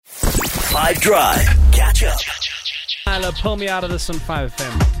5 Drive. Catch up. Tyler, pull me out of this on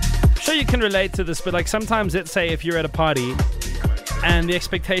 5FM. I'm sure you can relate to this, but like sometimes, let's say if you're at a party and the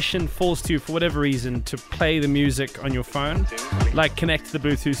expectation falls to you for whatever reason to play the music on your phone, like connect to the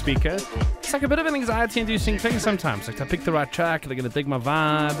Bluetooth speaker, it's like a bit of an anxiety-inducing thing sometimes. Like, I pick the right track, they're going to dig my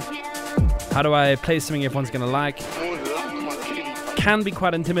vibe. How do I play something everyone's going to like? Can be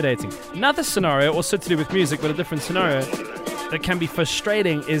quite intimidating. Another scenario, also to do with music, but a different scenario, that can be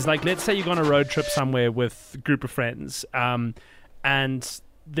frustrating is like, let's say you go on a road trip somewhere with a group of friends, and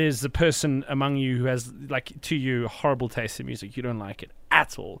there's a person among you who has, like, to you, horrible taste in music. You don't like it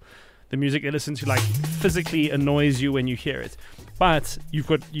at all. The music they listen to, like, physically annoys you when you hear it. But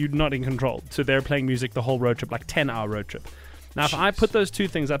you're not in control. So they're playing music the whole road trip, like 10-hour road trip. Now, if I put those two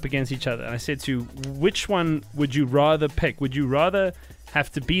things up against each other and I said to you, which one would you rather pick? Would you rather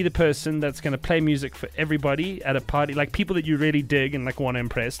have to be the person that's going to play music for everybody at a party, like people that you really dig and like want to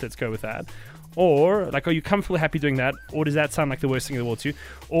impress? Let's go with that. Or, like, are you comfortable, happy doing that? Or does that sound like the worst thing in the world to you?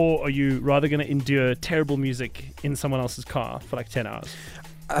 Or are you rather going to endure terrible music in someone else's car for like 10 hours?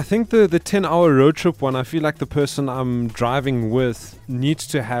 I think the 10-hour road trip one, I feel like the person I'm driving with needs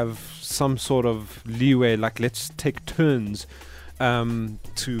to have some sort of leeway, like let's take turns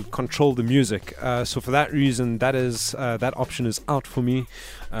to control the music. So for that reason, that option is out for me.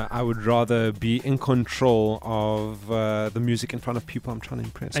 I would rather be in control of the music in front of people I'm trying to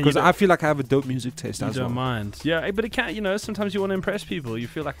impress, because I feel like I have a dope music taste as well. You don't mind. Yeah, but it can't, sometimes you want to impress people. You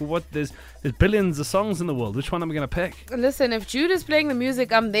feel like, well, there's billions of songs in the world. Which one am I going to pick? Listen, if Jude is playing the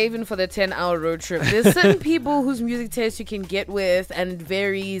music, I'm leaving for the 10-hour road trip. There's certain people whose music taste you can get with and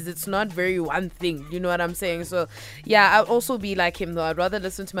varies. It's not very one thing. You know what I'm saying? So, yeah, I'd also be like him, though. I'd rather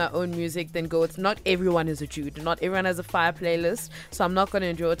listen to my own music than go. It's not everyone is a Jude. Not everyone has a fire playlist. So I'm not going to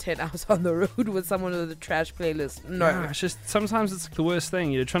enjoy 10 hours on the road with someone with a trash playlist. No. Yeah, it's just, sometimes it's the worst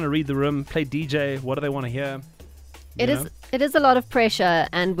thing. You're trying to read the room, play DJ. What do they want to hear? It is a lot of pressure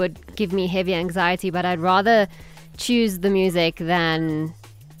and would give me heavy anxiety, but I'd rather choose the music than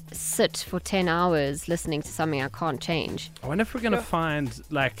sit for 10 hours listening to something I can't change. I wonder if we're going to find,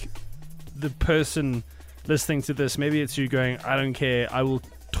 like, the person listening to this, maybe it's you going, I don't care, I will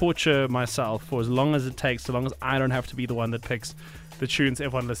torture myself for as long as it takes, so long as I don't have to be the one that picks the tunes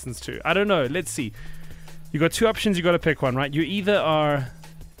everyone listens to. I don't know. Let's see. You got two options. You got to pick one, right? You either are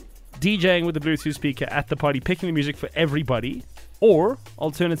DJing with the Bluetooth speaker at the party, picking the music for everybody, or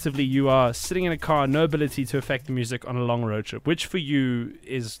alternatively, you are sitting in a car, no ability to affect the music on a long road trip. Which for you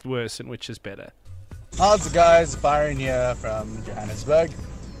is worse and which is better? How's it, guys? Byron here from Johannesburg.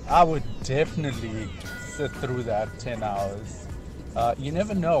 I would definitely sit through that 10 hours. You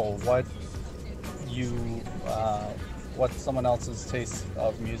never know what someone else's taste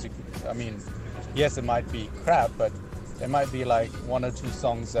of music. I mean, yes, it might be crap, but there might be like one or two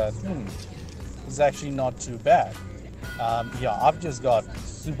songs that is actually not too bad. I've just got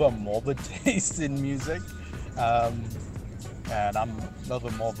super morbid taste in music, and I'm a little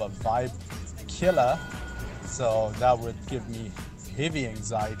bit more of a vibe killer, so that would give me heavy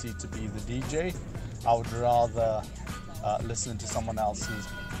anxiety to be the DJ. I would rather listen to someone else's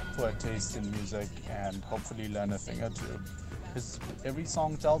poor taste in music and hopefully learn a thing or two, because every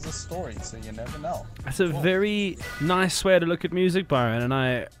song tells a story, so you never know. That's a very nice way to look at music, Byron,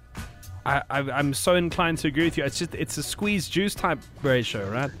 and I'm so inclined to agree with you. It's a squeeze juice type ratio,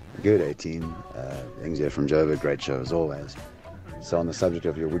 right? Good 18. Things here from Jova, great show as always. So on the subject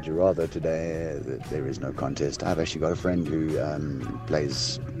of your would you rather today, there is no contest. I've actually got a friend who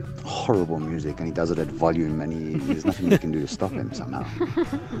plays horrible music, and he does it at volume, and there's nothing you can do to stop him somehow.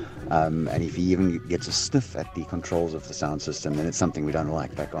 And if he even gets a sniff at the controls of the sound system, then it's something we don't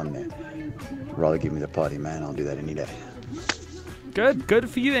like back on there. Rather give me the party, man. I'll do that any day. Good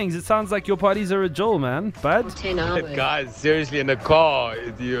for you, Ings. It sounds like your parties are a jewel, man. Bud? 10 hours. Guys, seriously, in a car,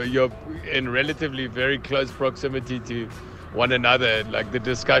 you're in relatively very close proximity to one another. Like, the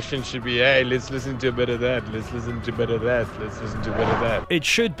discussion should be, hey, let's listen to a bit of that, let's listen to a bit of that, let's listen to a bit of that. It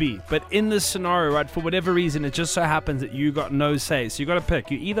should be, but in this scenario, right, for whatever reason, it just so happens that you got no say. So you got to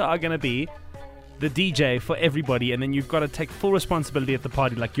pick. You either are going to be the DJ for everybody, and then you've got to take full responsibility at the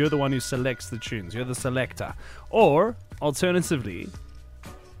party, like you're the one who selects the tunes, you're the selector. Or alternatively,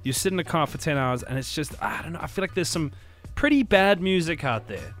 you sit in the car for 10 hours and it's just, I don't know, I feel like there's some pretty bad music out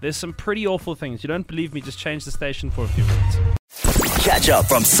there. There's some pretty awful things. You don't believe me? Just change the station for a few minutes. Catch up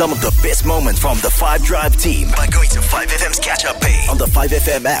from some of the best moments from the 5 Drive team by going to 5FM's catch up page on the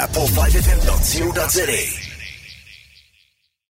 5FM app or 5FM.co.za.